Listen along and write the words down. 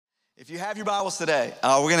If you have your Bibles today,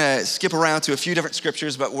 we're going to skip around to a few different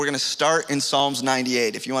scriptures, but we're going to start in Psalms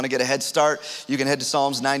 98. If you want to get a head start, you can head to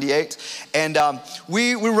Psalms 98. And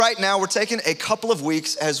we right now, we're taking a couple of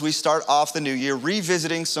weeks as we start off the new year,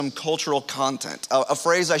 revisiting some cultural content. A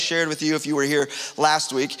phrase I shared with you if you were here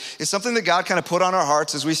last week is something that God kind of put on our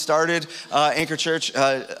hearts as we started Anchor Church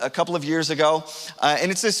a couple of years ago. And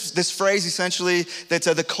it's this phrase essentially that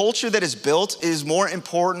the culture that is built is more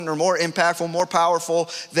important or more impactful, more powerful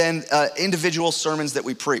than individual sermons that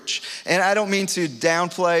we preach. And I don't mean to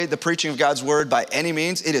downplay the preaching of God's word by any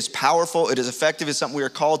means. It is powerful, it is effective, it's something we are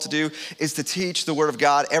called to do, is to teach the word of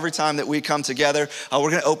God every time that we come together. We're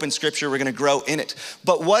gonna open scripture, we're gonna grow in it.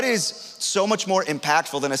 But what is so much more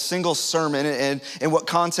impactful than a single sermon and what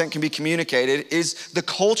content can be communicated is the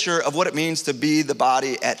culture of what it means to be the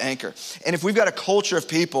body at Anchor. And if we've got a culture of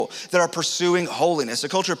people that are pursuing holiness, a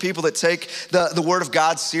culture of people that take the word of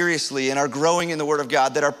God seriously and are growing in the word of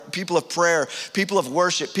God, that are people of prayer, people of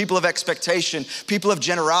worship, people of expectation, people of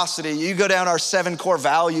generosity. You go down our 7 core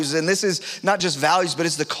values, and this is not just values, but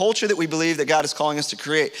it's the culture that we believe that God is calling us to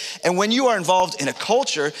create. And when you are involved in a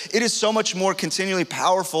culture, it is so much more continually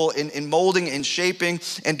powerful in molding and shaping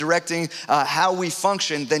and directing how we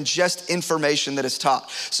function than just information that is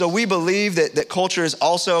taught. So we believe that culture is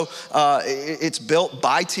also, it's built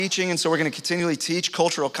by teaching, and so we're gonna continually teach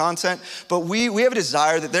cultural content, but we have a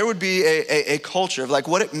desire that there would be a culture of like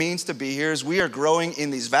what it means to be here is we are growing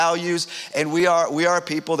in these values, and we are a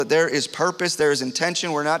people that there is purpose, there is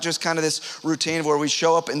intention. We're not just kind of this routine where we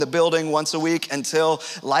show up in the building once a week until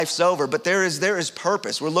life's over, but there is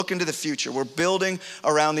purpose. We're looking to the future. We're building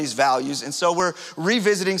around these values. And so we're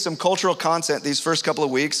revisiting some cultural content these first couple of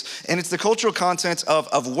weeks, and it's the cultural content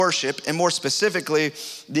of worship, and more specifically,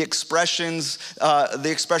 the expressions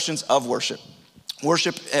of worship.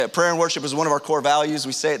 Worship, prayer and worship is one of our core values.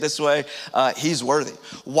 We say it this way, he's worthy.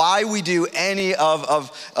 Why we do any of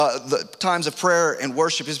the times of prayer and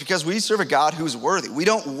worship is because we serve a God who's worthy. We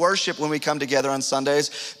don't worship when we come together on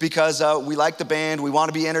Sundays because we like the band, we want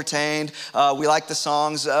to be entertained, we like the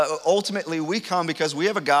songs. Ultimately, we come because we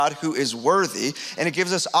have a God who is worthy, and it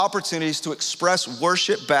gives us opportunities to express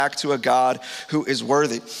worship back to a God who is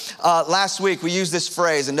worthy. Last week, we used this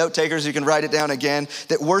phrase, and note takers, you can write it down again,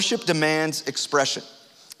 that worship demands expression.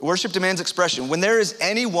 Worship demands expression. When there is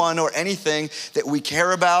anyone or anything that we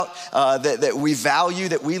care about, that we value,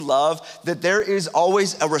 that we love, that there is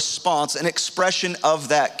always a response, an expression of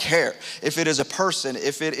that care. If it is a person,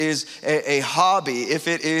 if it is a hobby, if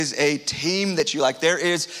it is a team that you like, there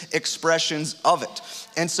is expressions of it.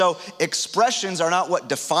 And so expressions are not what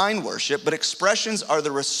define worship, but expressions are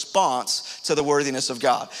the response to the worthiness of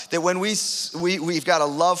God. That when we've got a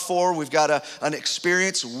love for, we've got an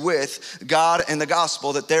experience with God and the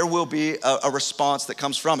gospel, that there will be a response that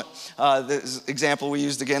comes from it. The example we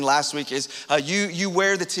used again last week is you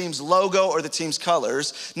wear the team's logo or the team's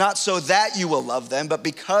colors, not so that you will love them, but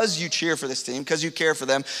because you cheer for this team, because you care for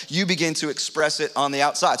them, you begin to express it on the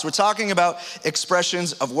outside. So we're talking about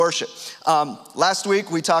expressions of worship. Last week,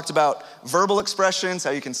 we talked about verbal expressions, how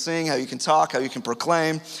you can sing, how you can talk, how you can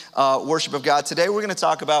proclaim worship of God. Today, we're going to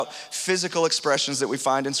talk about physical expressions that we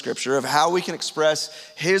find in Scripture of how we can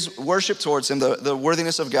express His worship towards Him, the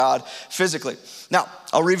worthiness of God physically. Now,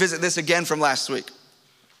 I'll revisit this again from last week.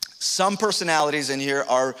 Some personalities in here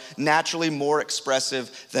are naturally more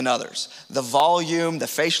expressive than others. The volume, the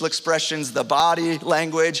facial expressions, the body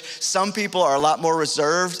language. Some people are a lot more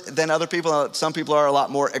reserved than other people. Some people are a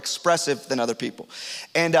lot more expressive than other people.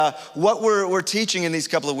 And what we're teaching in these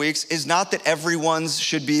couple of weeks is not that everyone's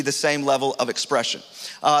should be the same level of expression.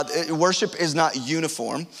 Worship is not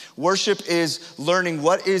uniform. Worship is learning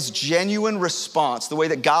what is genuine response, the way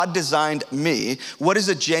that God designed me. What is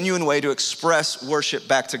a genuine way to express worship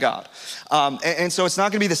back to God? And so it's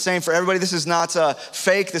not gonna be the same for everybody. This is not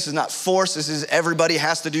fake, this is not forced, this is everybody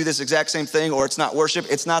has to do this exact same thing or it's not worship.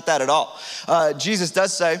 It's not that at all. Jesus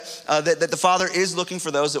does say that the Father is looking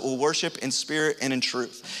for those that will worship in spirit and in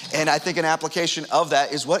truth. And I think an application of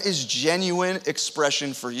that is what is genuine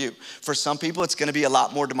expression for you? For some people, it's gonna be a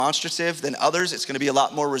lot more demonstrative than others. It's gonna be a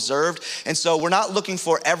lot more reserved. And so we're not looking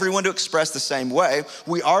for everyone to express the same way.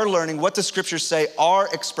 We are learning what the scriptures say are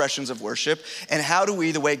expressions of worship, and how do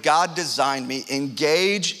we, the way God designed me,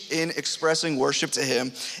 engage in expressing worship to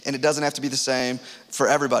Him, and it doesn't have to be the same for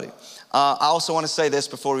everybody. I also wanna say this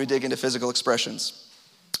before we dig into physical expressions.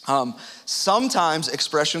 Sometimes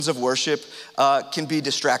expressions of worship can be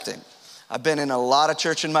distracting. I've been in a lot of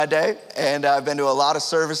church in my day, and I've been to a lot of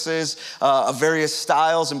services of various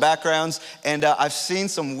styles and backgrounds, and I've seen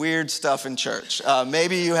some weird stuff in church.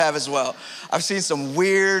 Maybe you have as well. I've seen some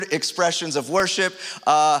weird expressions of worship.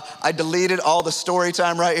 I deleted all the story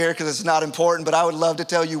time right here because it's not important, but I would love to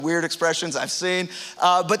tell you weird expressions I've seen.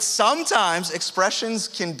 But sometimes expressions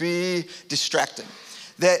can be distracting.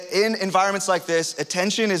 That in environments like this,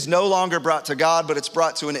 attention is no longer brought to God, but it's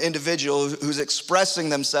brought to an individual who's expressing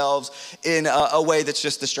themselves in a way that's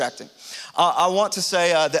just distracting. I want to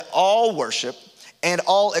say that all worship and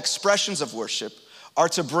all expressions of worship are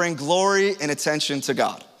to bring glory and attention to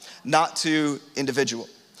God, not to individual.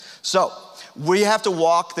 So we have to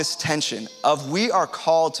walk this tension of we are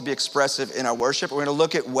called to be expressive in our worship. We're gonna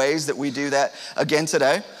look at ways that we do that again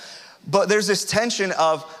today. But there's this tension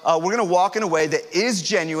of we're gonna walk in a way that is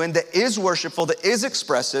genuine, that is worshipful, that is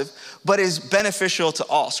expressive, but is beneficial to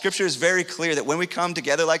all. Scripture is very clear that when we come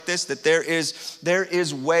together like this, that there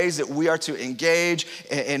is ways that we are to engage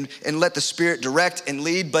and let the Spirit direct and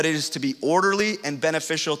lead, but it is to be orderly and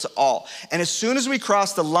beneficial to all. And as soon as we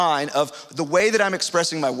cross the line of the way that I'm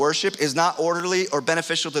expressing my worship is not orderly or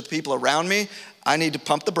beneficial to the people around me, I need to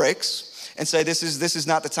pump the brakes and say this is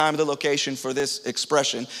not the time or the location for this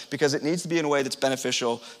expression, because it needs to be in a way that's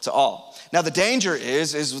beneficial to all. Now the danger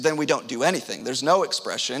is then we don't do anything. There's no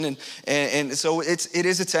expression, and so it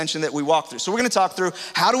is a tension that we walk through. So we're gonna talk through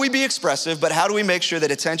how do we be expressive, but how do we make sure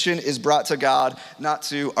that attention is brought to God, not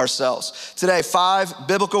to ourselves. Today, 5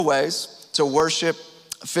 biblical ways to worship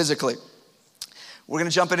physically. We're gonna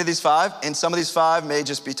jump into these 5, and some of these 5 may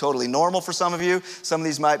just be totally normal for some of you. Some of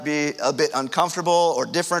these might be a bit uncomfortable or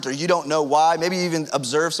different, or you don't know why. Maybe you even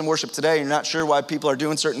observe some worship today and you're not sure why people are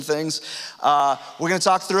doing certain things. We're gonna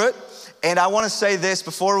talk through it. And I wanna say this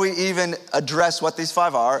before we even address what these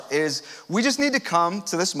 5 are, is we just need to come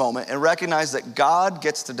to this moment and recognize that God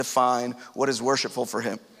gets to define what is worshipful for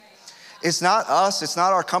him. It's not us, it's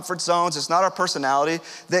not our comfort zones, it's not our personality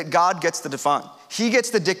that God gets to define. He gets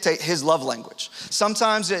to dictate his love language.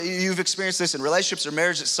 Sometimes you've experienced this in relationships or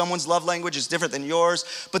marriage, that someone's love language is different than yours,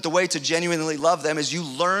 but the way to genuinely love them is you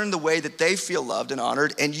learn the way that they feel loved and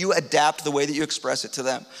honored, and you adapt the way that you express it to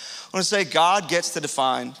them. I wanna say God gets to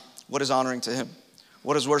define what is honoring to him,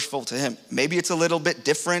 what is worshipful to him. Maybe it's a little bit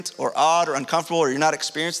different or odd or uncomfortable, or you're not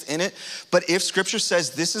experienced in it, but if Scripture says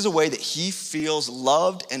this is a way that he feels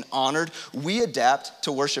loved and honored, we adapt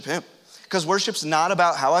to worship him. Because worship's not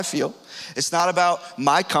about how I feel. It's not about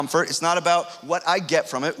my comfort. It's not about what I get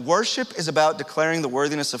from it. Worship is about declaring the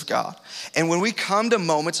worthiness of God. And when we come to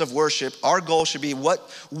moments of worship, our goal should be what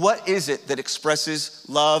is it that expresses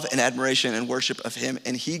love and admiration and worship of him,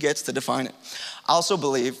 and he gets to define it. I also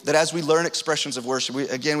believe that as we learn expressions of worship,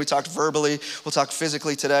 we talked verbally, we'll talk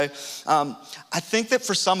physically today. I think that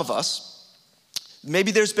for some of us,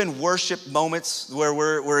 maybe there's been worship moments where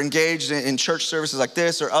we're engaged in church services like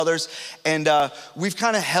this or others, and we've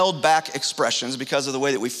kind of held back expressions because of the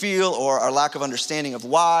way that we feel or our lack of understanding of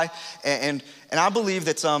why. And I believe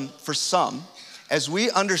that for some, as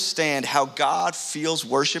we understand how God feels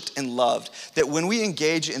worshiped and loved, that when we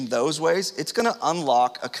engage in those ways, it's gonna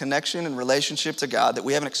unlock a connection and relationship to God that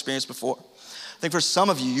we haven't experienced before. I think for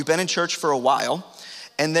some of you, you've been in church for a while,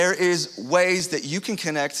 and there is ways that you can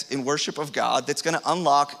connect in worship of God that's gonna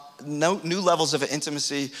unlock new levels of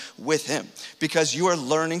intimacy with him, because you are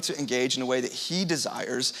learning to engage in a way that he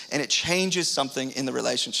desires, and it changes something in the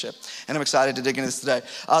relationship. And I'm excited to dig into this today.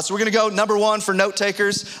 So we're gonna go number 1 for note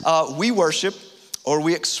takers. We worship, or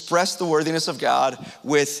we express the worthiness of God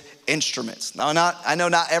with instruments. Now, I know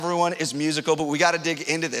not everyone is musical, but we gotta dig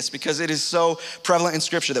into this because it is so prevalent in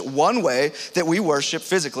Scripture that one way that we worship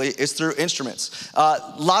physically is through instruments.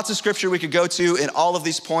 Lots of Scripture we could go to in all of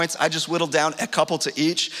these points. I just whittled down a couple to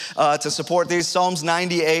each to support these. Psalms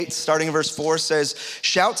 98, starting in verse 4 says,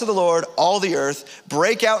 "Shout to the Lord, all the earth,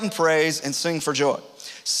 break out in praise and sing for joy.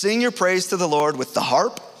 Sing your praise to the Lord with the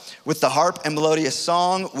harp and melodious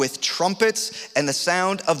song, with trumpets and the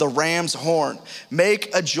sound of the ram's horn.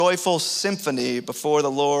 Make a joyful symphony before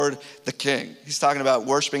the Lord the King." He's talking about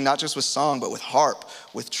worshiping not just with song, but with harp,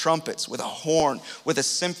 with trumpets, with a horn, with a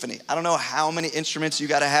symphony. I don't know how many instruments you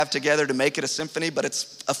gotta have together to make it a symphony, but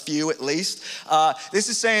it's a few at least. This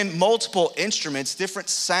is saying multiple instruments, different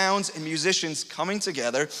sounds and musicians coming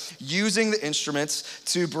together, using the instruments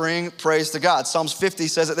to bring praise to God. Psalms 50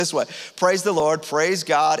 says it this way: "Praise the Lord, praise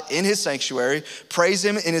God in his sanctuary, praise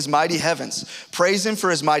him in his mighty heavens, praise him for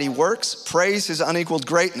his mighty works, praise his unequaled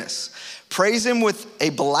greatness, praise him with a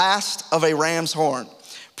blast of a ram's horn,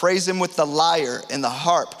 praise him with the lyre and the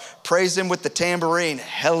harp, praise him with the tambourine."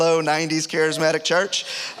 Hello, 90s charismatic church.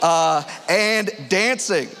 And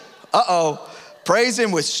dancing. Praise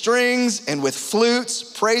him with strings and with flutes.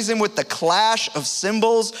 Praise him with the clash of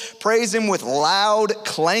cymbals. Praise him with loud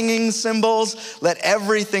clanging cymbals. Let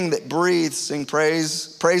everything that breathes sing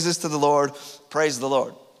praises to the Lord. Praise the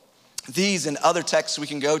Lord. These and other texts we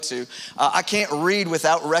can go to, I can't read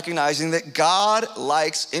without recognizing that God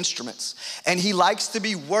likes instruments. And he likes to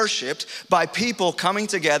be worshiped by people coming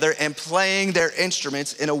together and playing their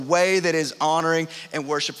instruments in a way that is honoring and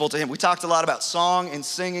worshipful to him. We talked a lot about song and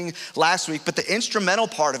singing last week, but the instrumental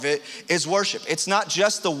part of it is worship. It's not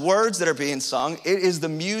just the words that are being sung, it is the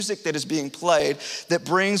music that is being played that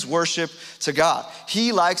brings worship to God.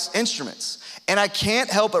 He likes instruments. And I can't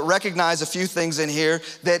help but recognize a few things in here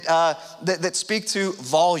that speak to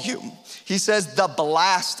volume. He says the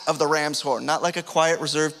blast of the ram's horn, not like a quiet,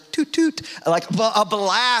 reserved toot toot, like a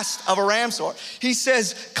blast of a ram's horn. He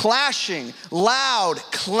says clashing, loud,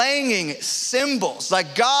 clanging cymbals.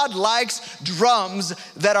 Like God likes drums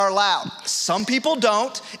that are loud. Some people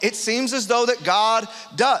don't. It seems as though that God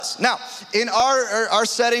does. Now, in our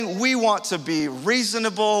setting, we want to be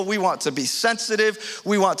reasonable. We want to be sensitive.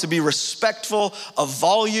 We want to be respectful of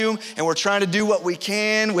volume. And we're trying to do what we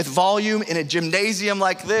can with volume in a gymnasium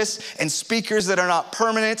like this and speakers that are not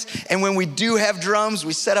permanent. And when we do have drums,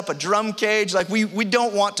 we set up a drum cage. Like we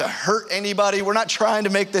don't want to hurt anybody. We're not trying to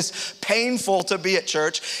make this painful to be at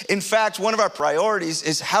church. In fact, one of our priorities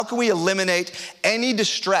is how can we eliminate any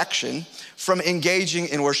distraction from engaging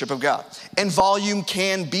in worship of God? And volume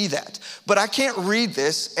can be that. But I can't read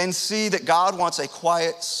this and see that God wants a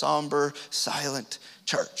quiet, somber, silent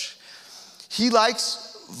church. He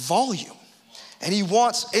likes volume. And he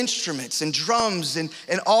wants instruments and drums and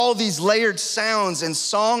all these layered sounds and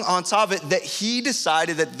song on top of it, that he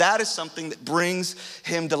decided that is something that brings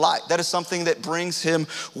him delight. That is something that brings him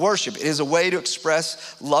worship. It is a way to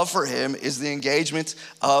express love for him, is the engagement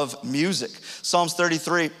of music. Psalms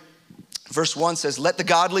 33 Verse 1 says, let the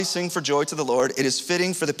godly sing for joy to the Lord. It is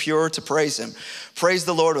fitting for the pure to praise him. Praise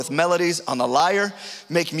the Lord with melodies on the lyre.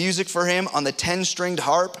 Make music for him on the 10-stringed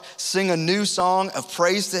harp. Sing a new song of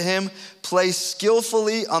praise to him. Play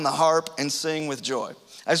skillfully on the harp and sing with joy.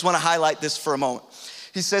 I just want to highlight this for a moment.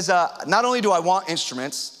 He says, not only do I want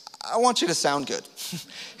instruments, I want you to sound good.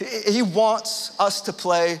 He wants us to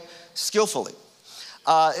play skillfully.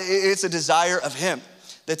 It's a desire of him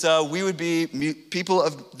that we would be people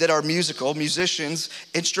that are musical, musicians,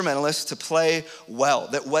 instrumentalists, to play well.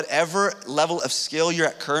 That whatever level of skill you're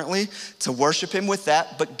at currently, to worship him with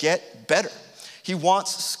that, but get better. He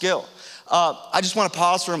wants skill. I just want to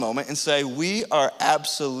pause for a moment and say we are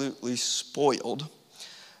absolutely spoiled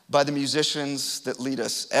by the musicians that lead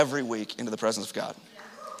us every week into the presence of God.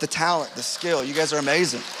 The talent, the skill, you guys are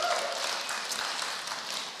amazing.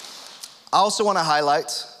 I also want to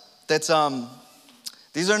highlight that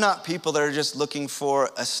these are not people that are just looking for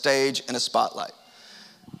a stage and a spotlight.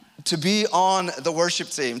 To be on the worship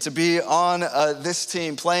team, to be on this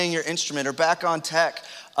team playing your instrument or back on tech,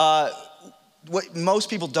 what most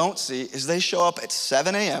people don't see is they show up at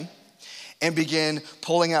 7 a.m. and begin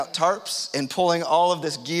pulling out tarps and pulling all of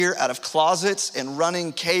this gear out of closets and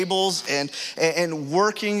running cables and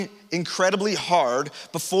working incredibly hard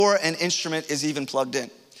before an instrument is even plugged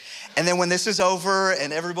in. And then when this is over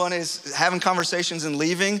and everyone is having conversations and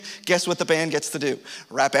leaving, guess what the band gets to do?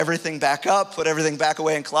 Wrap everything back up, put everything back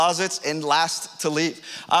away in closets, and last to leave.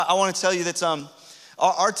 I want to tell you that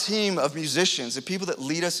our team of musicians, the people that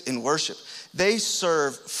lead us in worship, they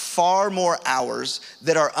serve far more hours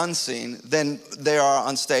that are unseen than they are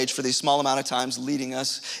on stage for these small amount of times leading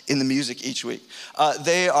us in the music each week.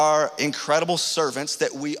 They are incredible servants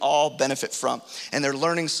that we all benefit from. And they're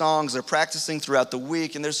learning songs, they're practicing throughout the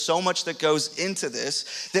week, and there's so much that goes into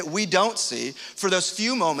this that we don't see for those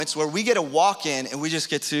few moments where we get to walk in and we just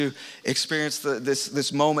get to experience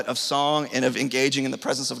this moment of song and of engaging in the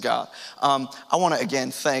presence of God. I want to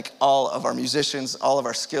again thank all of our musicians, all of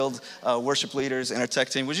our skilled worship leaders and our tech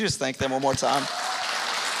team. Would you just thank them one more time?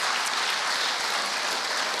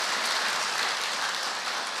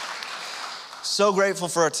 So grateful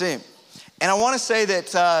for our team. And I want to say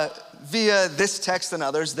that via this text and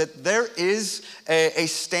others, that there is a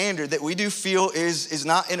standard that we do feel is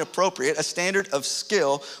not inappropriate, a standard of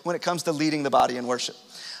skill when it comes to leading the body in worship.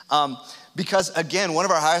 Because again, one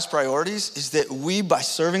of our highest priorities is that we, by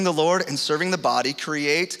serving the Lord and serving the body,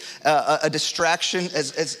 create a distraction,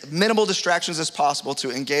 as minimal distractions as possible to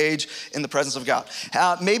engage in the presence of God.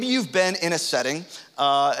 Maybe you've been in a setting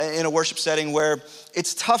in a worship setting where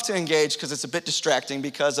it's tough to engage because it's a bit distracting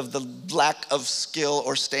because of the lack of skill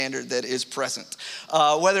or standard that is present.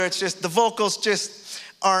 Whether it's just the vocals just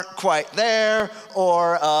aren't quite there,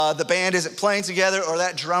 or the band isn't playing together, or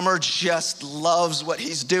that drummer just loves what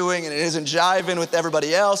he's doing and it isn't jiving with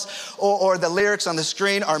everybody else, or the lyrics on the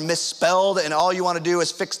screen are misspelled and all you want to do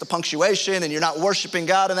is fix the punctuation and you're not worshiping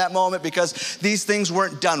God in that moment because these things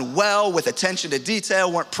weren't done well with attention to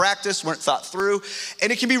detail, weren't practiced, weren't thought through.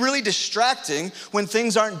 And it can be really distracting when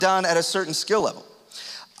things aren't done at a certain skill level.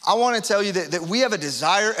 I want to tell you that we have a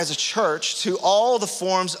desire as a church to all the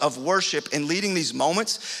forms of worship and leading these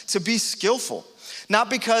moments to be skillful. Not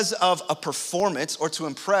because of a performance or to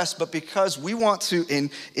impress, but because we want to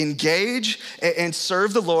engage and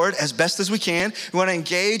serve the Lord as best as we can. We want to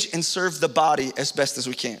engage and serve the body as best as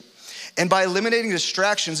we can. And by eliminating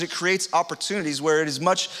distractions, it creates opportunities where it is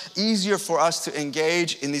much easier for us to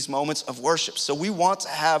engage in these moments of worship. So we want to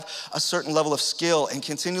have a certain level of skill and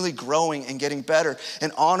continually growing and getting better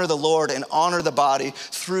and honor the Lord and honor the body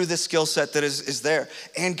through this skill set that is there.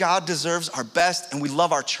 And God deserves our best, and we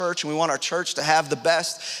love our church, and we want our church to have the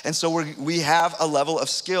best. And so we have a level of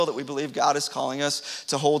skill that we believe God is calling us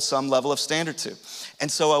to hold some level of standard to.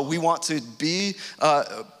 And so we want to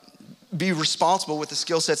be responsible with the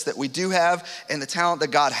skill sets that we do have and the talent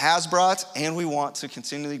that God has brought, and we want to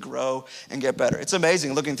continually grow and get better. It's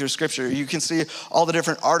amazing looking through scripture. You can see all the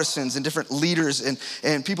different artisans and different leaders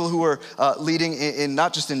and people who are leading in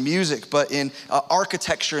not just in music, but in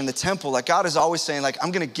architecture in the temple. Like God is always saying, like,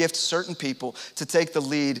 I'm gonna gift certain people to take the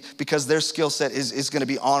lead because their skill set is gonna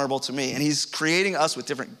be honorable to me. And he's creating us with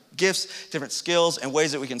different gifts, different skills, and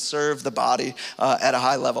ways that we can serve the body at a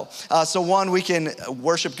high level. So one, we can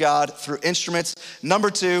worship God through instruments. Number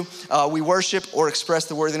two, we worship or express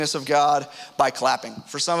the worthiness of God by clapping.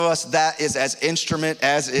 For some of us, that is as instrument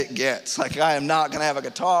as it gets. Like, I am not gonna have a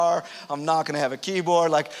guitar, I'm not gonna have a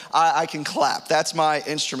keyboard, like I can clap. That's my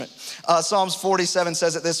instrument. Psalms 47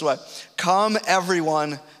 says it this way: "Come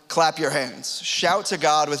everyone, clap your hands. Shout to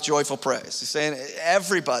God with joyful praise." He's saying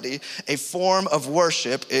everybody, a form of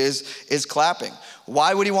worship is clapping.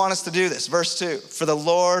 Why would he want us to do this? Verse 2, "For the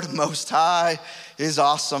Lord Most High is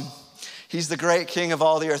awesome. He's the great King of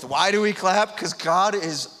all the earth." Why do we clap? Because God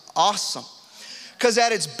is awesome. Because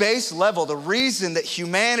at its base level, the reason that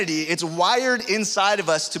humanity, it's wired inside of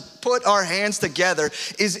us to put our hands together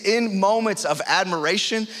is in moments of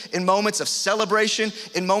admiration, in moments of celebration,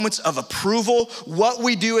 in moments of approval. What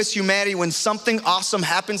we do as humanity when something awesome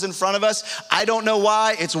happens in front of us, I don't know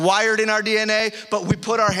why, it's wired in our DNA, but we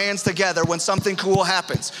put our hands together when something cool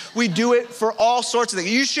happens. We do it for all sorts of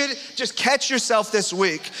things. You should just catch yourself this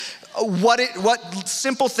week what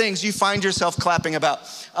simple things you find yourself clapping about.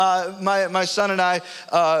 My son and I,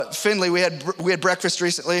 Finley, we had breakfast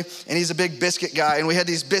recently, and he's a big biscuit guy, and we had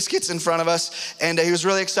these biscuits in front of us, and he was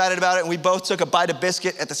really excited about it, and we both took a bite of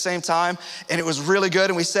biscuit at the same time, and it was really good,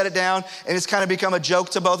 and we set it down, and it's kind of become a joke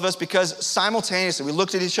to both of us because simultaneously we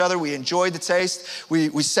looked at each other, we enjoyed the taste,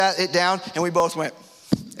 we sat it down, and we both went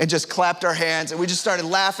and just clapped our hands, and we just started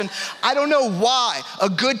laughing. I don't know why. A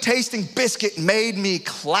good tasting biscuit made me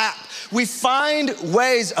clap. We find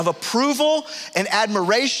ways of approval and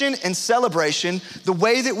admiration and celebration. The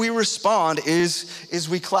way that we respond is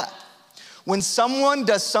we clap. When someone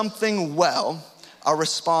does something well, our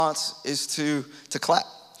response is to clap.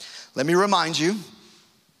 Let me remind you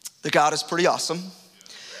that God is pretty awesome,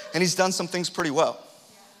 and he's done some things pretty well.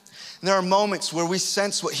 And there are moments where we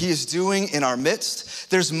sense what he is doing in our midst.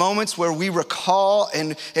 There's moments where we recall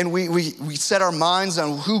and we set our minds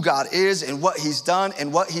on who God is and what he's done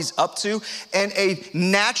and what he's up to. And a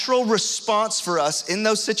natural response for us in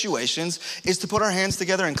those situations is to put our hands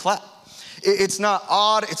together and clap. It's not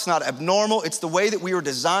odd, it's not abnormal, it's the way that we were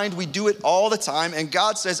designed. We do it all the time, and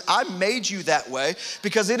God says, I made you that way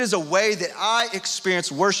because it is a way that I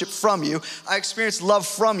experience worship from you, I experience love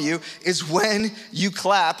from you, is when you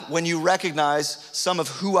clap, when you recognize some of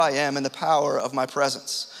who I am and the power of my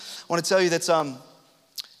presence. I want to tell you that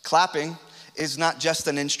clapping is not just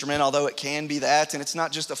an instrument, although it can be that, and it's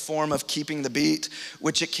not just a form of keeping the beat,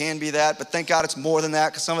 which it can be that, but thank God it's more than that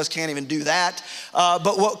because some of us can't even do that.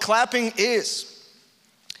 But what clapping is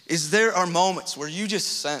there are moments where you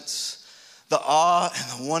just sense the awe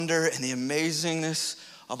and the wonder and the amazingness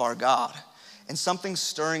of our God, and something's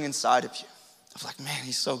stirring inside of you. Of like, man,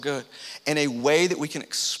 he's so good. And a way that we can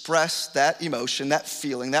express that emotion, that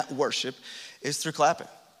feeling, that worship is through clapping.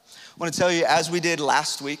 I want to tell you, as we did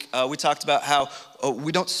last week, we talked about how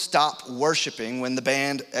we don't stop worshiping when the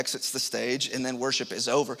band exits the stage and then worship is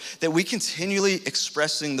over. That we continually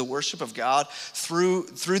expressing the worship of God through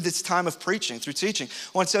this time of preaching, through teaching.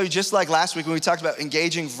 I want to tell you, just like last week when we talked about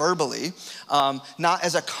engaging verbally, not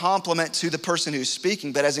as a compliment to the person who's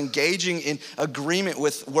speaking, but as engaging in agreement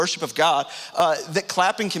with worship of God, that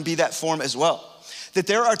clapping can be that form as well. That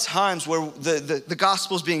there are times where the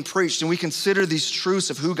gospel is being preached and we consider these truths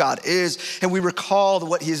of who God is and we recall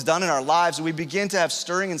what he has done in our lives and we begin to have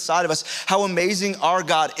stirring inside of us how amazing our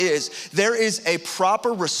God is. There is a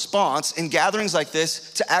proper response in gatherings like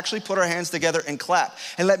this to actually put our hands together and clap.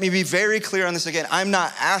 And let me be very clear on this again. I'm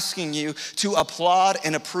not asking you to applaud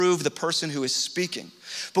and approve the person who is speaking.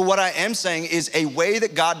 But what I am saying is a way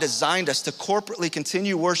that God designed us to corporately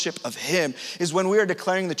continue worship of him is when we are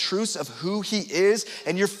declaring the truths of who he is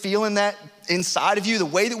and you're feeling that inside of you. The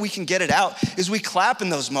way that we can get it out is we clap in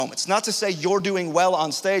those moments. Not to say you're doing well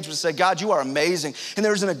on stage, but to say, God, you are amazing. And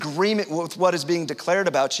there's an agreement with what is being declared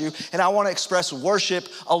about you. And I want to express worship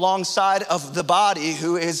alongside of the body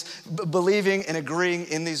who is believing and agreeing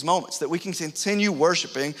in these moments. That we can continue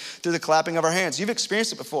worshiping through the clapping of our hands. You've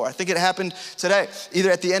experienced it before. I think it happened today, either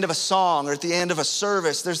at the end of a song or at the end of a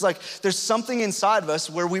service. There's something inside of us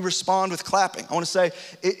where we respond with clapping. I want to say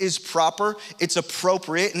it is proper, it's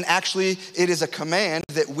appropriate, and actually it is a command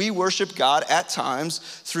that we worship God at times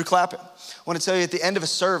through clapping. I want to tell you, at the end of a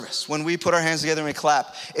service, when we put our hands together and we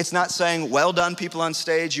clap, it's not saying, well done, people on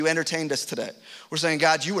stage, you entertained us today. We're saying,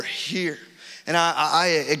 God, you were here. And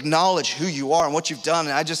I acknowledge who you are and what you've done.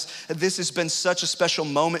 And this has been such a special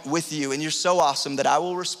moment with you. And you're so awesome that I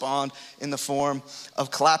will respond in the form of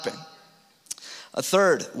clapping. A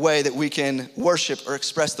third way that we can worship or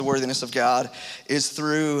express the worthiness of God is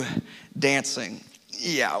through dancing.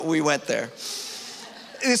 Yeah, we went there.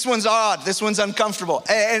 This one's odd. This one's uncomfortable.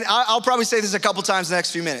 And I'll probably say this a couple times in the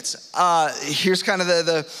next few minutes. Here's kind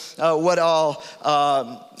of what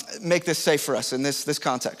I'll make this safe for us in this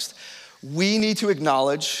context. We need to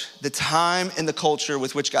acknowledge the time and the culture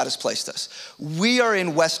with which God has placed us. We are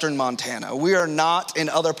in Western Montana. We are not in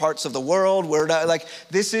other parts of the world. We're not,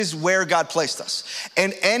 this is where God placed us.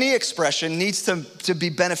 And any expression needs to be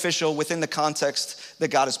beneficial within the context that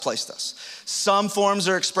God has placed us. Some forms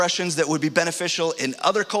or expressions that would be beneficial in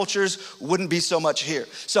other cultures wouldn't be so much here.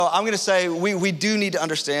 So I'm gonna say we do need to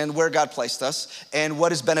understand where God placed us and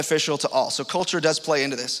what is beneficial to all. So culture does play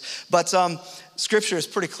into this. But Scripture is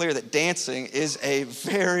pretty clear that dancing is a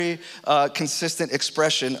very consistent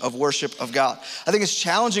expression of worship of God. I think it's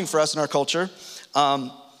challenging for us in our culture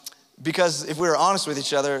because if we're honest with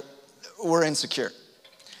each other, we're insecure.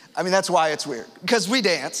 I mean, that's why it's weird. Because we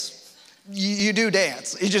dance. You do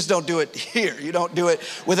dance. You just don't do it here. You don't do it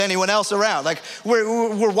with anyone else around.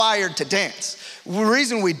 We're wired to dance. The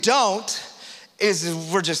reason we don't is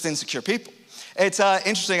we're just insecure people. It's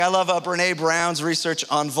interesting. I love Brene Brown's research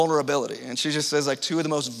on vulnerability. And she just says two of the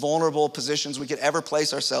most vulnerable positions we could ever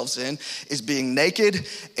place ourselves in is being naked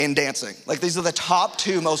and dancing. These are the top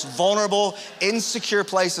two most vulnerable, insecure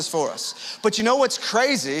places for us. But you know what's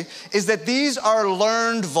crazy is that these are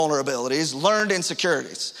learned vulnerabilities, learned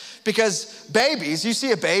insecurities. Because babies, you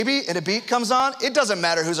see a baby and a beat comes on, it doesn't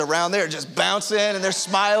matter who's around, they're just bouncing and they're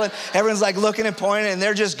smiling. Everyone's looking and pointing and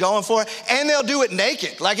they're just going for it. And they'll do it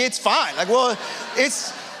naked, it's fine.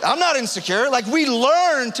 I'm not insecure. We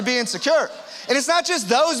learn to be insecure. And it's not just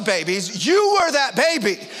those babies, you were that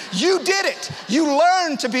baby. You did it. You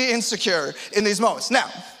learned to be insecure in these moments. Now,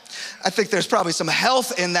 I think there's probably some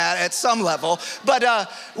health in that at some level, but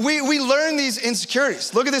we learn these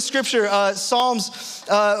insecurities. Look at this scripture, Psalms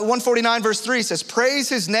 149 verse 3 says, praise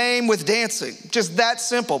his name with dancing. Just that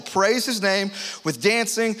simple, praise his name with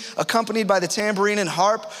dancing, accompanied by the tambourine and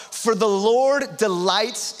harp, for the Lord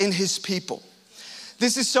delights in his people.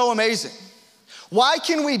 This is so amazing. Why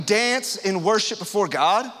can we dance in worship before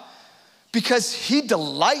God? Because he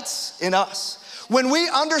delights in us. When we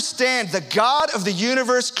understand the God of the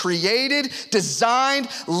universe created, designed,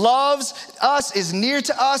 loves us, is near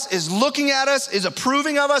to us, is looking at us, is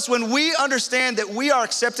approving of us, when we understand that we are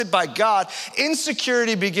accepted by God,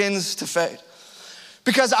 insecurity begins to fade.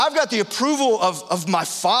 Because I've got the approval of my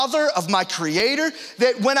Father, of my Creator,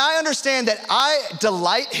 that when I understand that I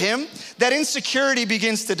delight him, that insecurity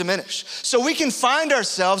begins to diminish. So we can find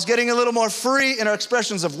ourselves getting a little more free in our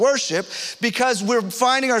expressions of worship because we're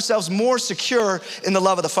finding ourselves more secure in the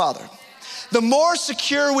love of the Father. The more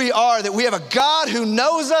secure we are that we have a God who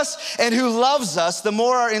knows us and who loves us, the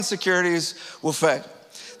more our insecurities will fade.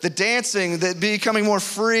 The dancing, the becoming more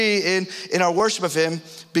free in our worship of him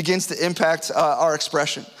begins to impact our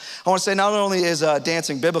expression. I want to say not only is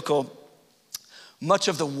dancing biblical, much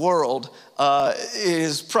of the world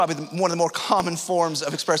is probably one of the more common forms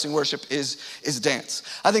of expressing worship is dance.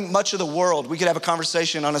 I think much of the world, we could have a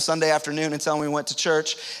conversation on a Sunday afternoon and tell them we went to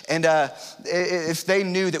church, and if they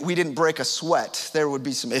knew that we didn't break a sweat, there would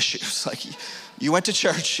be some issues. Like, you went to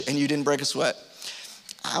church and you didn't break a sweat.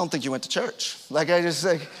 I don't think you went to church.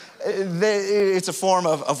 It's a form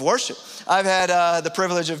of worship. I've had the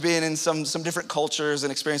privilege of being in some different cultures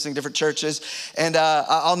and experiencing different churches. And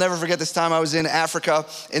I'll never forget this time I was in Africa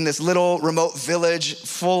in this little remote village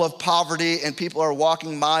full of poverty, and people are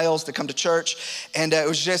walking miles to come to church. And it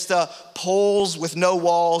was just poles with no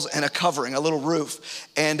walls and a covering, a little roof,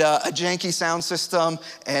 and a janky sound system.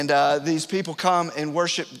 And these people come and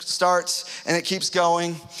worship starts, and it keeps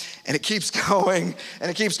going. And it keeps going,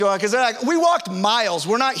 and it keeps going. Because they're like, we walked miles.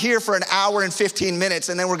 We're not here for an hour and 15 minutes,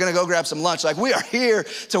 and then we're gonna go grab some lunch. Like, we are here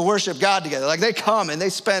to worship God together. Like, they come and they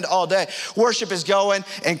spend all day. Worship is going,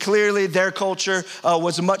 and clearly their culture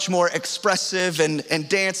was much more expressive and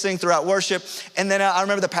dancing throughout worship. And then I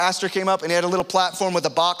remember the pastor came up, and he had a little platform with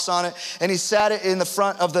a box on it, and he sat it in the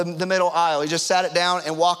front of the middle aisle. He just sat it down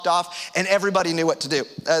and walked off, and everybody knew what to do.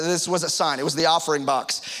 This was a sign. It was the offering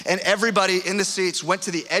box. And everybody in the seats went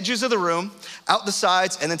to the edges of the room, out the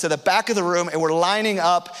sides, and then to the back of the room, and we're lining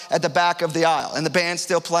up at the back of the aisle, and the band's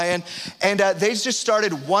still playing, and they just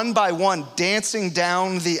started one by one dancing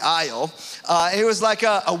down the aisle. It was like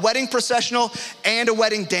a wedding processional and a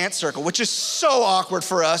wedding dance circle, which is so awkward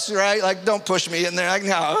for us, right? Like, don't push me in there. Like,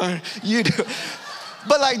 no, you do.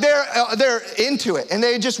 But like, they're into it, and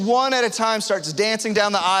they just one at a time starts dancing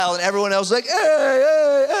down the aisle, and everyone else is like, hey,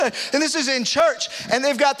 hey, hey. And this is in church, and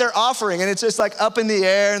they've got their offering, and it's just like up in the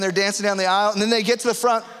air, and they're dancing down the aisle, and then they get to the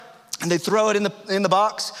front, and they throw it in the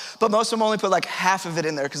box, but most of them only put like half of it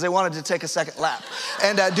in there because they wanted to take a second lap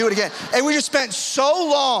and do it again. And we just spent so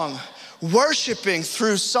long worshiping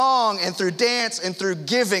through song and through dance and through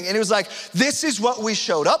giving, and it was like, this is what we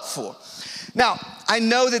showed up for. Now, I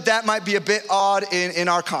know that might be a bit odd in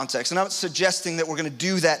our context, and I'm not suggesting that we're gonna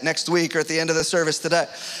do that next week or at the end of the service today.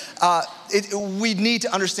 We need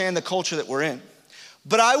to understand the culture that we're in.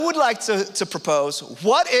 But I would like to propose,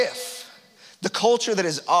 what if the culture that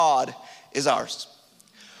is odd is ours?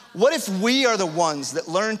 What if we are the ones that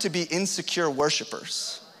learn to be insecure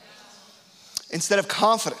worshipers instead of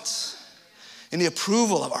confidence in the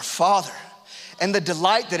approval of our Father and the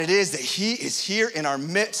delight that it is that He is here in our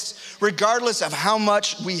midst, regardless of how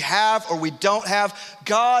much we have or we don't have?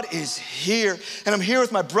 God is here, and I'm here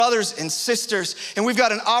with my brothers and sisters, and we've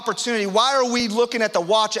got an opportunity. Why are we looking at the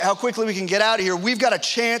watch at how quickly we can get out of here? We've got a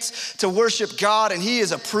chance to worship God, and He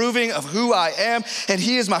is approving of who I am, and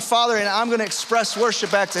He is my Father, and I'm gonna express worship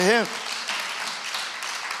back to Him.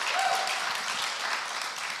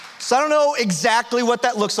 So I don't know exactly what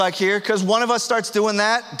that looks like here, because one of us starts doing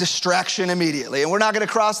that, distraction immediately. And we're not gonna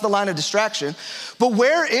cross the line of distraction. But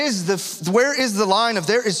where is the line of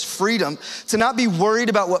there is freedom to not be worried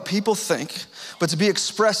about what people think, but to be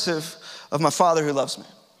expressive of my Father who loves me?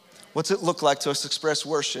 What's it look like to us express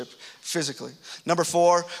worship physically? Number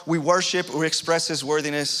 4, we worship, we express His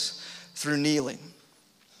worthiness through kneeling.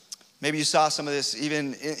 Maybe you saw some of this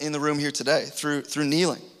even in the room here today, through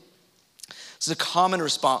kneeling. This is a common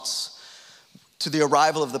response to the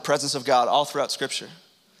arrival of the presence of God all throughout Scripture.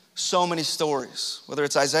 So many stories, whether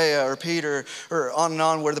it's Isaiah or Peter or on and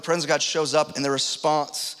on, where the presence of God shows up and the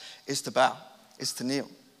response is to bow, is to kneel.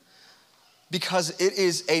 Because it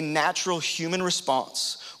is a natural human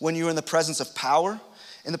response when you're in the presence of power,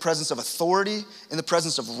 in the presence of authority, in the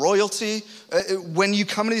presence of royalty. When you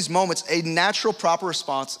come to these moments, a natural, proper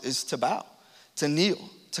response is to bow, to kneel,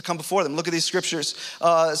 to come before them. Look at these scriptures.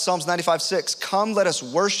 Psalms 95:6. Come, let us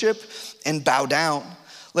worship and bow down.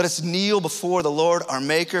 Let us kneel before the Lord our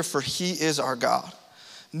Maker, for He is our God.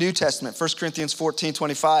 New Testament, 1 Corinthians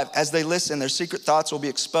 14:25. As they listen, their secret thoughts will be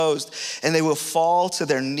exposed, and they will fall to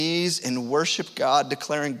their knees and worship God,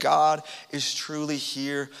 declaring God is truly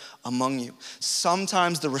here among you.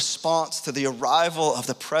 Sometimes the response to the arrival of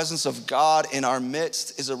the presence of God in our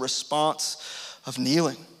midst is a response of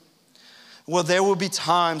kneeling. Well, there will be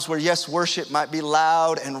times where, yes, worship might be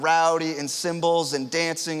loud and rowdy and cymbals and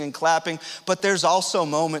dancing and clapping, but there's also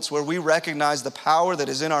moments where we recognize the power that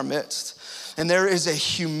is in our midst. And there is a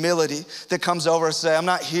humility that comes over us and say,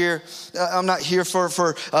 I'm not here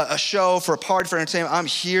for a show, for a party, for entertainment. I'm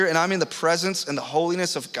here and I'm in the presence and the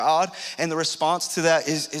holiness of God. And the response to that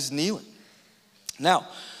is kneeling. Now,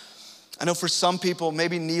 I know for some people,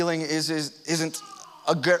 maybe kneeling isn't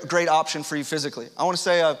a great option for you physically. I want to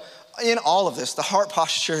say, in all of this, the heart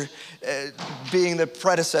posture being the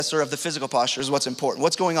predecessor of the physical posture is what's important.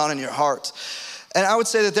 What's going on in your heart? And I would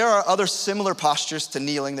say that there are other similar postures to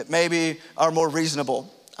kneeling that maybe are more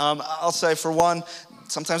reasonable. I'll say for one,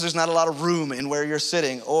 sometimes there's not a lot of room in where you're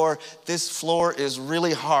sitting, or this floor is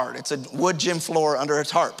really hard. It's a wood gym floor under a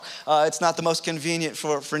tarp. It's not the most convenient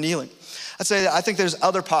for kneeling. I'd say that I think there's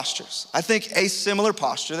other postures. I think a similar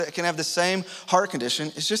posture that can have the same heart condition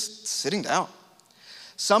is just sitting down.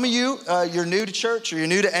 Some of you, you're new to church or you're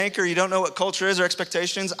new to Anchor, you don't know what culture is or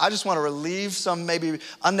expectations. I just want to relieve some maybe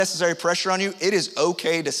unnecessary pressure on you. It is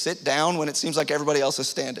okay to sit down when it seems like everybody else is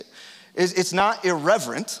standing. It's not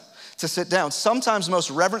irreverent to sit down. Sometimes the most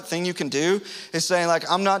reverent thing you can do is saying like,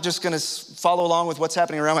 I'm not just gonna follow along with what's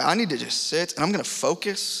happening around me. I need to just sit and I'm gonna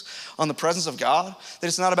focus on the presence of God. That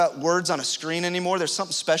it's not about words on a screen anymore. There's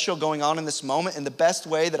something special going on in this moment. And the best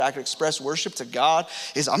way that I could express worship to God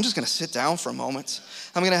is I'm just gonna sit down for a moment.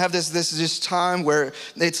 I'm gonna have this time where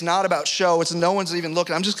it's not about show. It's no one's even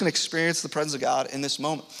looking. I'm just gonna experience the presence of God in this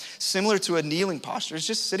moment. Similar to a kneeling posture, it's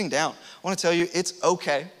just sitting down. I wanna tell you, it's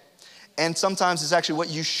okay. And sometimes it's actually what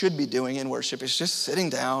you should be doing in worship is just sitting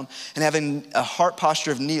down and having a heart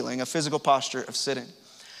posture of kneeling, a physical posture of sitting.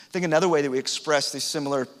 I think another way that we express these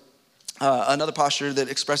similar, another posture that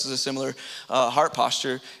expresses a similar heart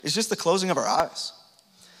posture is just the closing of our eyes.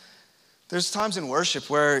 There's times in worship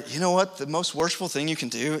where, you know what, the most worshipful thing you can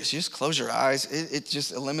do is just close your eyes. It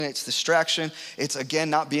just eliminates distraction. It's, again,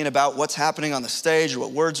 not being about what's happening on the stage or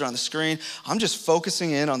what words are on the screen. I'm just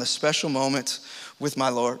focusing in on the special moment with my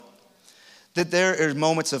Lord. That there are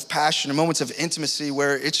moments of passion or moments of intimacy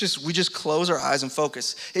where we just close our eyes and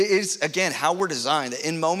focus. It's, again, how we're designed.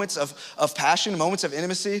 In moments of passion, moments of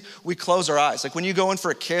intimacy, we close our eyes. Like when you go in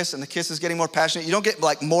for a kiss and the kiss is getting more passionate, you don't get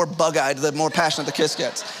like more bug-eyed the more passionate the kiss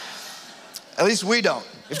gets. At least we don't.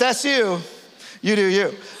 If that's you, you do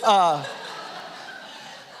you.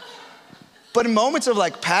 But in moments of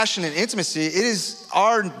like passion and intimacy, it is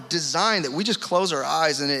our design that we just close our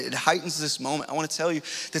eyes and it heightens this moment. I want to tell you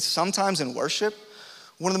that sometimes in worship,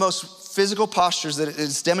 one of the most physical postures that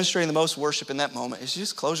is demonstrating the most worship in that moment is you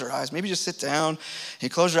just close your eyes. Maybe just sit down and you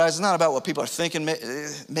close your eyes. It's not about what people are thinking.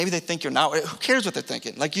 Maybe they think you're not. Who cares what they're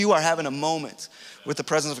thinking? Like you are having a moment with the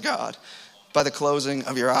presence of God by the closing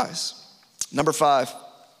of your eyes. Number 5.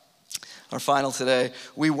 Our final today,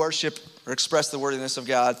 we worship or express the worthiness of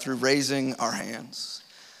God through raising our hands.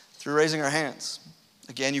 Through raising our hands.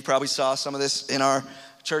 Again, you probably saw some of this in our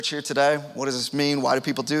church here today. What does this mean? Why do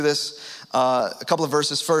people do this? A couple of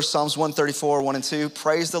verses. First, Psalms 134, 1 and 2.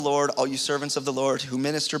 Praise the Lord, all you servants of the Lord who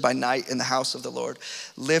minister by night in the house of the Lord.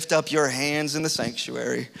 Lift up your hands in the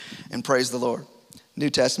sanctuary and praise the Lord. New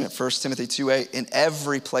Testament, 1 Timothy 2:8. In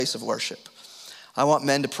every place of worship, I want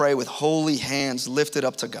men to pray with holy hands lifted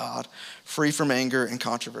up to God, free from anger and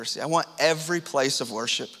controversy. I want every place of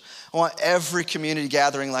worship. I want every community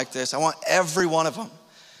gathering like this. I want every one of them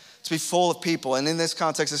to be full of people. And in this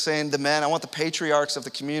context, it's saying the men, I want the patriarchs of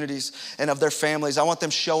the communities and of their families. I want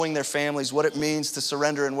them showing their families what it means to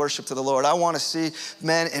surrender and worship to the Lord. I want to see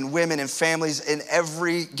men and women and families in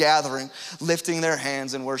every gathering lifting their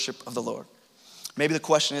hands in worship of the Lord. Maybe the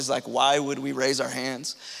question is like, why would we raise our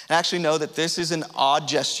hands? And I actually know that this is an odd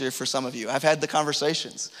gesture for some of you. I've had the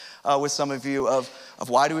conversations with some of you of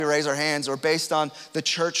why do we raise our hands, or based on the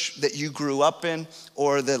church that you grew up in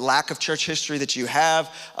or the lack of church history that you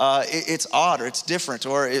have, it's odd or it's different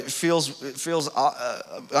or it feels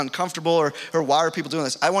uncomfortable or why are people doing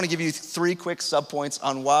this? I want to give you 3 quick subpoints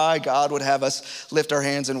on why God would have us lift our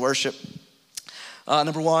hands in worship.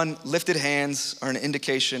 Number 1, lifted hands are an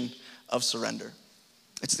indication of surrender.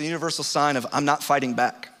 It's the universal sign of I'm not fighting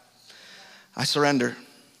back. I surrender.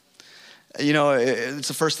 You know, it's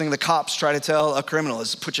the first thing the cops try to tell a criminal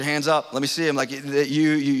is put your hands up. Let me see him. Like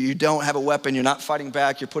you don't have a weapon. You're not fighting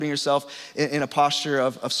back. You're putting yourself in a posture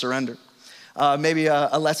of surrender. Maybe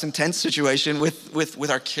a less intense situation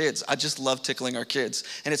with our kids. I just love tickling our kids.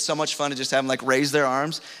 And it's so much fun to just have them like raise their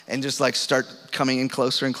arms and just like start coming in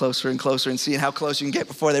closer and closer and closer and seeing how close you can get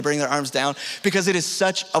before they bring their arms down, because it is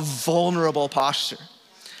such a vulnerable posture.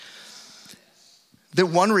 The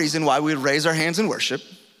one reason why we would raise our hands in worship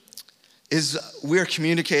is we're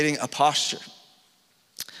communicating a posture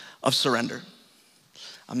of surrender.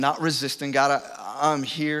 I'm not resisting God. I'm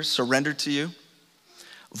here surrendered to you,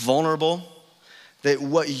 vulnerable. That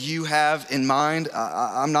what you have in mind,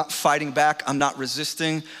 I'm not fighting back, I'm not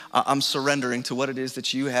resisting, I'm surrendering to what it is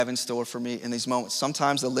that you have in store for me in these moments.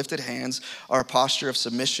 Sometimes the lifted hands are a posture of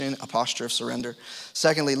submission, a posture of surrender.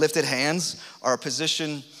 Secondly, lifted hands are a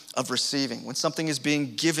position of receiving. When something is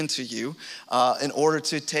being given to you, in order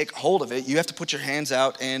to take hold of it, you have to put your hands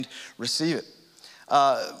out and receive it.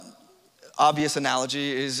 Obvious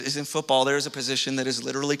analogy is in football, there is a position that is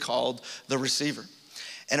literally called the receiver.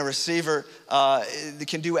 And a receiver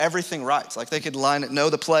can do everything right. Like they could know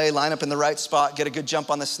the play, line up in the right spot, get a good jump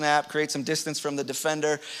on the snap, create some distance from the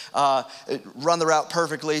defender, run the route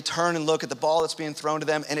perfectly, turn and look at the ball that's being thrown to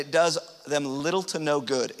them, and it does them little to no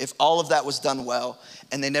good if all of that was done well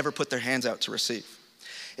and they never put their hands out to receive.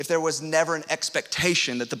 If there was never an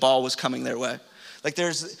expectation that the ball was coming their way. Like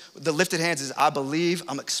there's the lifted hands is I believe,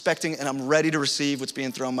 I'm expecting, and I'm ready to receive what's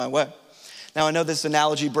being thrown my way. Now I know this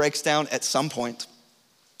analogy breaks down at some point,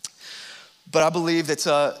 but I believe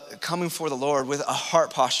that coming for the Lord with a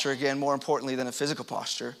heart posture, again, more importantly than a physical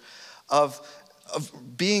posture, of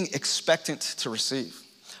being expectant to receive.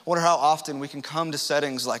 I wonder how often we can come to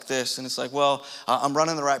settings like this and it's like, well, I'm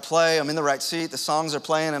running the right play, I'm in the right seat, the songs are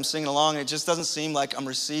playing, I'm singing along, and it just doesn't seem like I'm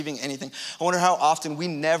receiving anything. I wonder how often we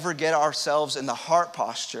never get ourselves in the heart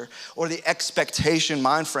posture or the expectation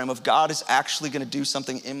mind frame of God is actually gonna do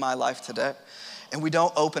something in my life today. And we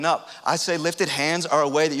don't open up. I say lifted hands are a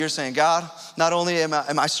way that you're saying, God, not only am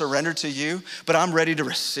I surrendered to you, but I'm ready to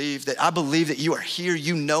receive, that I believe that you are here,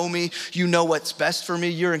 you know me, you know what's best for me,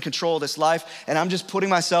 you're in control of this life, and I'm just putting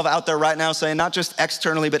myself out there right now saying, not just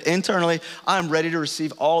externally, but internally, I'm ready to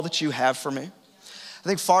receive all that you have for me. I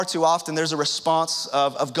think far too often there's a response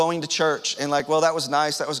of going to church and like, well, that was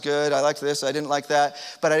nice, that was good, I liked this, I didn't like that,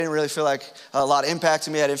 but I didn't really feel like a lot of impact to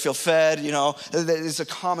me, I didn't feel fed, you know. It's a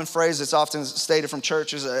common phrase that's often stated from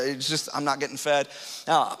churches, it's just, I'm not getting fed.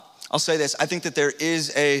 Now, I'll say this, I think that there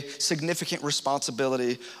is a significant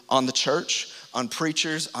responsibility on the church, on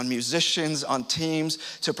preachers, on musicians, on teams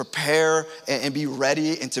to prepare and be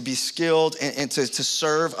ready and to be skilled and to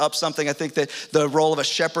serve up something. I think that the role of a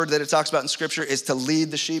shepherd that it talks about in scripture is to lead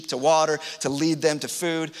the sheep to water, to lead them to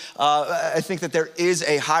food. I think that there is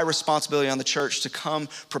a high responsibility on the church to come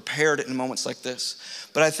prepared in moments like this.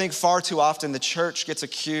 But I think far too often the church gets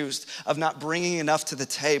accused of not bringing enough to the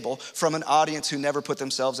table from an audience who never put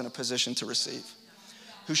themselves in a position to receive,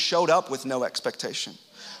 who showed up with no expectation,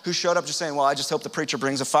 who showed up just saying, well, I just hope the preacher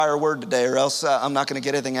brings a fire word today or else I'm not gonna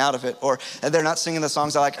get anything out of it. Or they're not singing the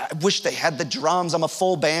songs I like, I wish they had the drums, I'm a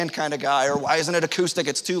full band kind of guy, or why isn't it acoustic,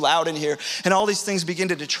 it's too loud in here. And all these things begin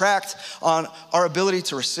to detract on our ability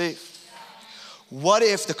to receive. What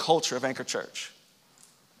if the culture of Anchor Church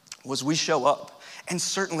was we show up, and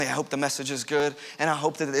certainly I hope the message is good, and I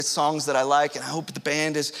hope that it's songs that I like, and I hope the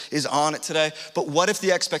band is on it today, but what if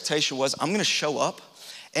the expectation was I'm gonna show up,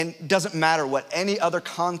 and it doesn't matter what any other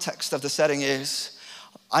context of the setting is,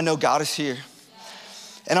 I know God is here,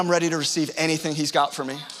 and I'm ready to receive anything he's got for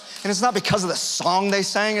me. And it's not because of the song they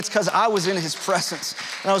sang, it's because I was in his presence,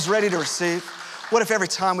 and I was ready to receive. What if every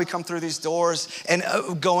time we come through these doors and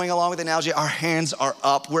going along with the analogy, our hands are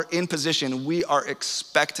up, we're in position, we are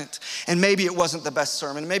expectant. And maybe it wasn't the best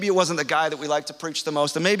sermon, maybe it wasn't the guy that we like to preach the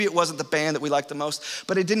most, and maybe it wasn't the band that we liked the most,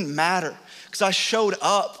 but it didn't matter because I showed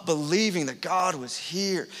up believing that God was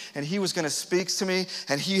here and he was gonna speak to me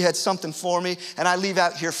and he had something for me, and I leave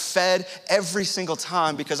out here fed every single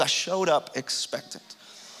time because I showed up expectant.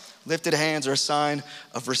 Lifted hands are a sign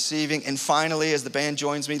of receiving. And finally, as the band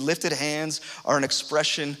joins me, lifted hands are an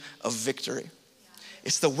expression of victory.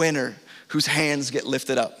 It's the winner whose hands get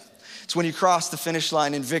lifted up. It's when you cross the finish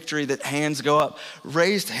line in victory that hands go up.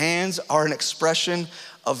 Raised hands are an expression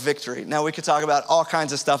of victory. Now we could talk about all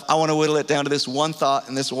kinds of stuff. I want to whittle it down to this one thought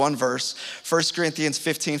in this one verse. 1 Corinthians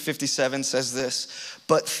 15:57 says this,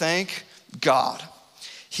 but thank God,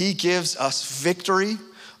 he gives us victory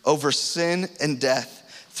over sin and death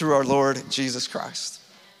through our Lord Jesus Christ.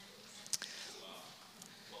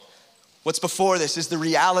 What's before this is the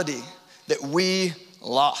reality that we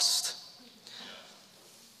lost.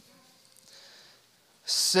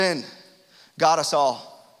 Sin got us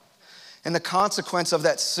all. And the consequence of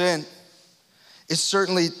that sin is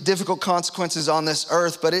certainly difficult consequences on this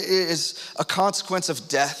earth, but it is a consequence of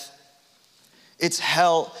death. It's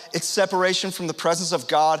hell. It's separation from the presence of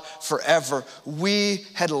God forever. We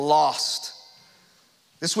had lost.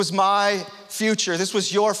 This was my future, this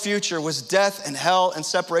was your future, was death and hell and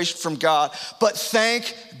separation from God. But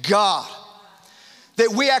thank God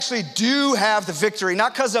that we actually do have the victory,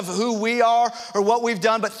 not because of who we are or what we've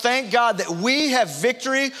done, but thank God that we have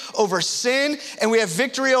victory over sin and we have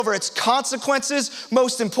victory over its consequences,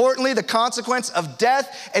 most importantly, the consequence of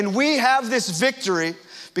death. And we have this victory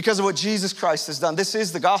because of what Jesus Christ has done. This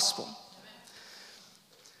is the gospel.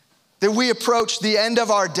 That we approach the end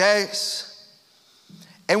of our days,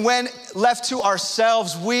 and when left to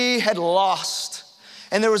ourselves, we had lost,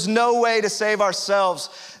 and there was no way to save ourselves.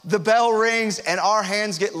 The bell rings and our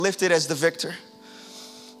hands get lifted as the victor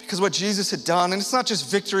because what Jesus had done. And it's not just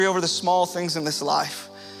victory over the small things in this life.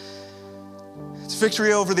 It's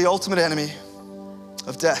victory over the ultimate enemy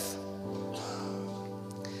of death.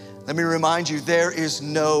 let me remind you, there is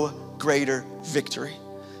no greater victory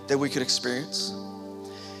that we could experience.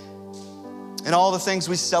 And all the things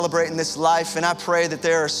we celebrate in this life, and I pray that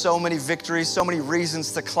there are so many victories, so many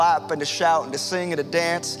reasons to clap and to shout and to sing and to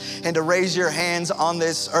dance and to raise your hands on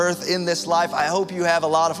this earth in this life. I hope you have a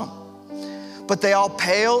lot of them. But they all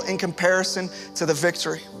pale in comparison to the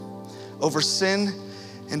victory over sin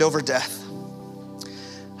and over death.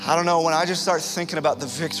 I don't know, when I just start thinking about the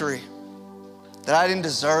victory that I didn't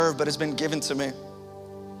deserve but has been given to me,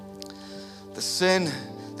 the sin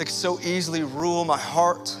that could so easily rule my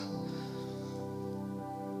heart.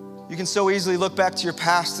 You can so easily look back to your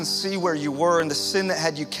past and see where you were and the sin that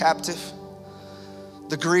had you captive,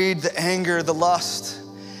 the greed, the anger, the lust,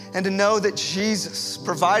 and to know that Jesus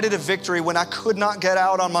provided a victory when I could not get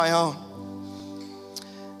out on my own.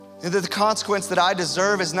 And that the consequence that I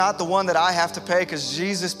deserve is not the one that I have to pay because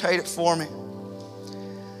Jesus paid it for me.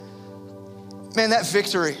 Man, that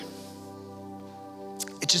victory,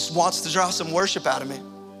 it just wants to draw some worship out of me.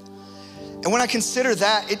 And when I consider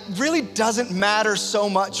that, it really doesn't matter so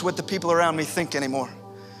much what the people around me think anymore,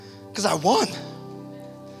 because I won.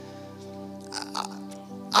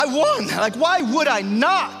 I won. Like, why would I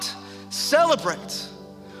not celebrate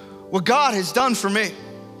what God has done for me?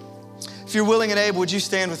 If you're willing and able, would you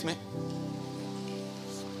stand with me?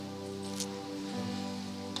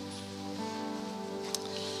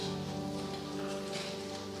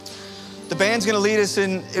 The band's gonna lead us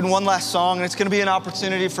in one last song, and it's gonna be an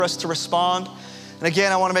opportunity for us to respond. And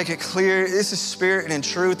again, I wanna make it clear, this is spirit and in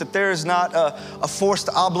truth, that there is not a forced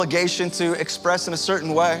obligation to express in a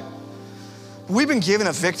certain way. We've been given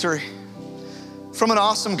a victory from an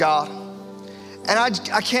awesome God. And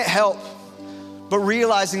I can't help but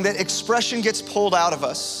realizing that expression gets pulled out of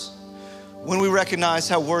us when we recognize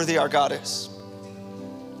how worthy our God is.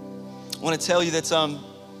 I wanna tell you that's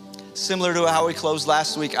similar to how we closed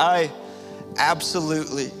last week. I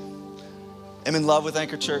absolutely am in love with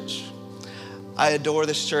Anchor Church. I adore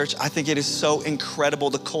this church. I think it is so incredible,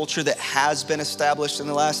 the culture that has been established in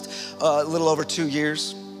the last little over 2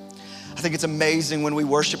 years. I think it's amazing when we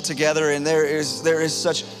worship together, and there is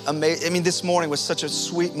such amazing, I mean, this morning was such a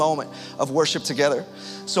sweet moment of worship together.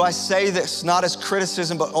 So I say this not as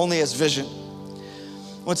criticism, but only as vision.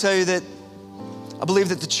 I want to tell you that I believe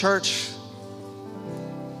that the church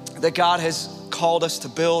that God has called us to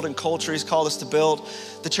build and culture He's called us to build,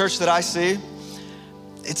 the church that I see,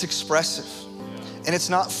 it's expressive. And it's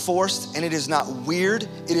not forced, and it is not weird.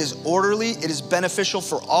 It is orderly, it is beneficial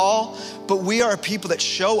for all, but we are a people that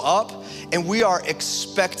show up and we are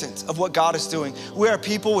expectant of what God is doing. We are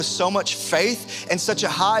people with so much faith and such a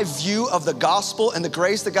high view of the gospel and the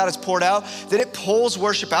grace that God has poured out that it pulls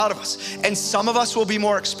worship out of us. And some of us will be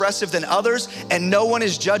more expressive than others, and no one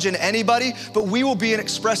is judging anybody, but we will be an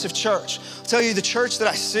expressive church. I'll tell you, the church that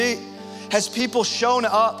I see has people shown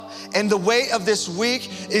up, and the weight of this week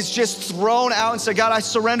is just thrown out and say, God, I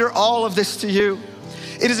surrender all of this to you.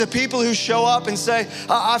 It is a people who show up and say,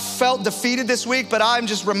 I felt defeated this week, but I'm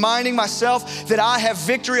just reminding myself that I have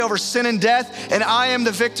victory over sin and death, and I am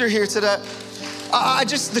the victor here today.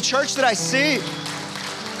 The church that I see,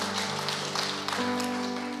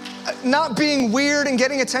 not being weird and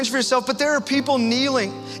getting attention for yourself, but there are people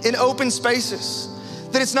kneeling in open spaces.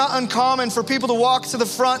 That it's not uncommon for people to walk to the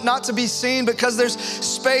front, not to be seen, because there's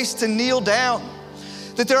space to kneel down.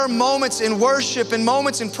 That there are moments in worship and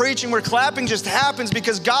moments in preaching where clapping just happens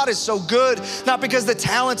because God is so good, not because the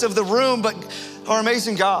talent of the room, but our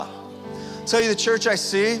amazing God. I'll tell you, the church I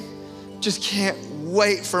see just can't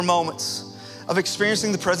wait for moments of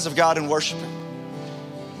experiencing the presence of God and worshiping.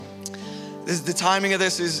 The timing of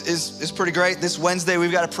this is pretty great. This Wednesday,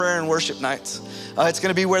 we've got a prayer and worship night. It's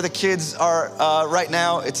gonna be where the kids are right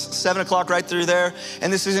now. It's 7 o'clock right through there.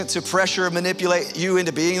 And this isn't to pressure or manipulate you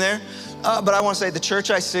into being there. But I wanna say the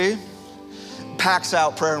church I see packs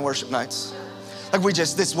out prayer and worship nights. Like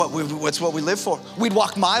this is what we live for. We'd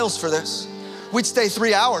walk miles for this. We'd stay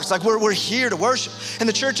 3 hours. Like we're here to worship. And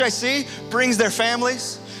the church I see brings their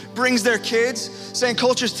families, brings their kids, saying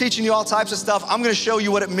culture's teaching you all types of stuff. I'm gonna show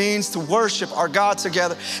you what it means to worship our God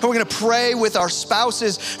together. And we're gonna pray with our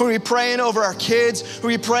spouses. We're gonna be praying over our kids. We're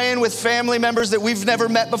gonna be praying with family members that we've never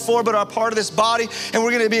met before but are part of this body. And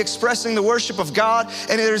we're gonna be expressing the worship of God.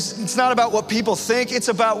 And it's not about what people think. It's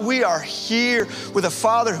about we are here with a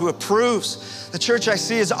Father who approves. The church I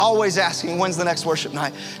see is always asking, when's the next worship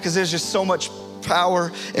night? Because there's just so much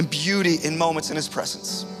power and beauty in moments in His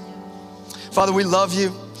presence. Father, we love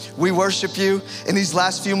you. We worship you in these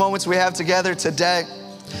last few moments we have together today.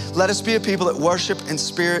 Let us be a people that worship in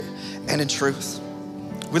spirit and in truth.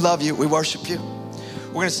 We love you. We worship you.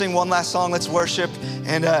 We're going to sing one last song. Let's worship,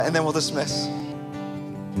 and then we'll dismiss.